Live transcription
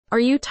Are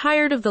you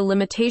tired of the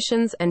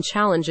limitations and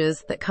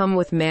challenges that come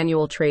with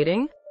manual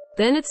trading?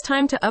 Then it's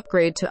time to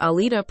upgrade to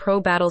Alita Pro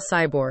Battle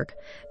Cyborg,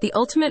 the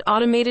ultimate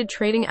automated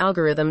trading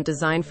algorithm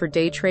designed for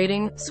day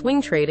trading,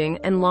 swing trading,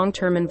 and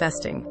long-term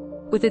investing.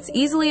 With its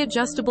easily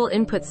adjustable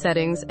input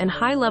settings and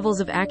high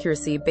levels of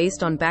accuracy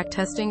based on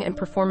backtesting and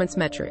performance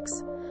metrics,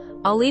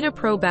 Alita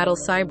Pro Battle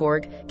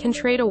Cyborg can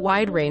trade a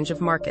wide range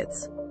of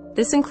markets.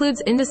 This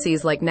includes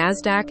indices like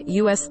Nasdaq,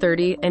 US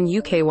 30, and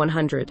UK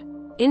 100.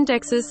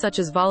 Indexes such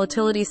as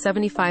Volatility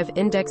 75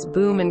 Index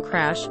Boom and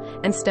Crash,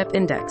 and Step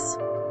Index.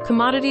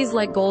 Commodities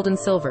like gold and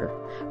silver.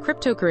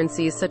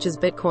 Cryptocurrencies such as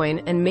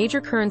Bitcoin, and major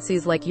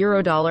currencies like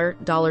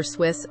Eurodollar, Dollar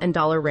Swiss, and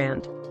Dollar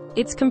Rand.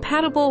 It's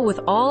compatible with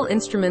all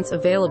instruments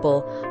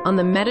available on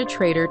the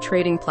MetaTrader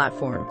trading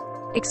platform.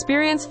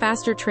 Experience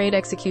faster trade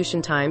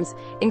execution times,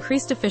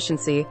 increased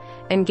efficiency,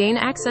 and gain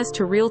access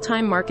to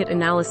real-time market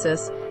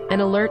analysis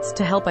and alerts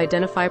to help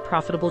identify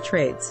profitable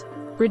trades.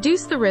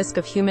 Reduce the risk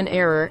of human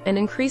error and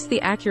increase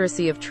the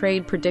accuracy of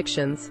trade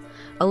predictions,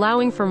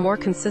 allowing for more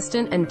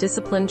consistent and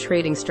disciplined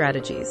trading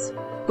strategies.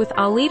 With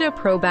Alita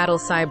Pro Battle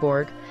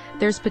Cyborg,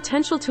 there's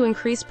potential to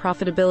increase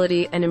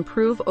profitability and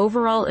improve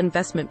overall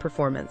investment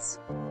performance.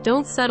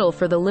 Don't settle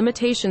for the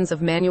limitations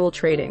of manual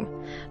trading.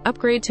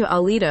 Upgrade to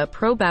Alita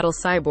Pro Battle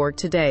Cyborg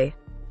today.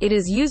 It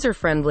is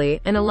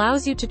user-friendly and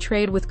allows you to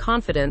trade with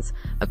confidence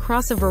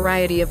across a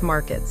variety of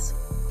markets.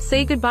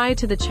 Say goodbye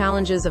to the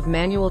challenges of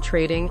manual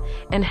trading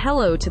and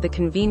hello to the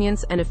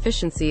convenience and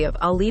efficiency of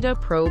Alita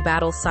Pro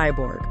Battle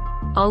Cyborg.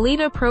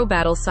 Alita Pro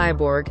Battle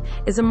Cyborg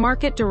is a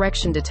market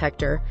direction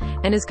detector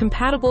and is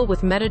compatible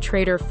with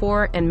MetaTrader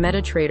 4 and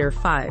MetaTrader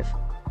 5.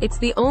 It's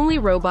the only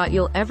robot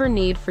you'll ever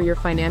need for your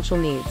financial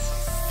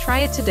needs. Try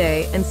it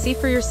today and see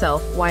for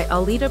yourself why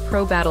Alita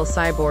Pro Battle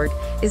Cyborg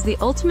is the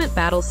ultimate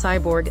battle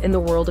cyborg in the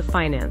world of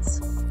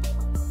finance.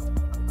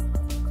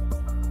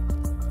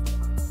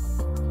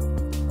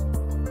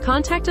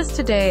 Contact us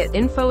today at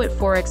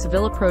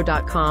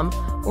info@forexvillapro.com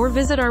or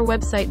visit our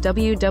website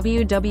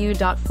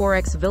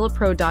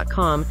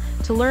www.forexvillapro.com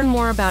to learn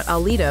more about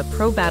Alita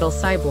Pro Battle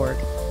Cyborg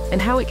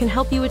and how it can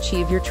help you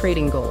achieve your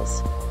trading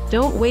goals.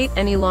 Don't wait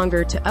any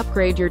longer to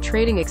upgrade your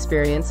trading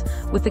experience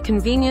with the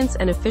convenience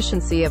and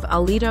efficiency of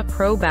Alita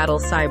Pro Battle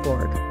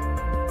Cyborg.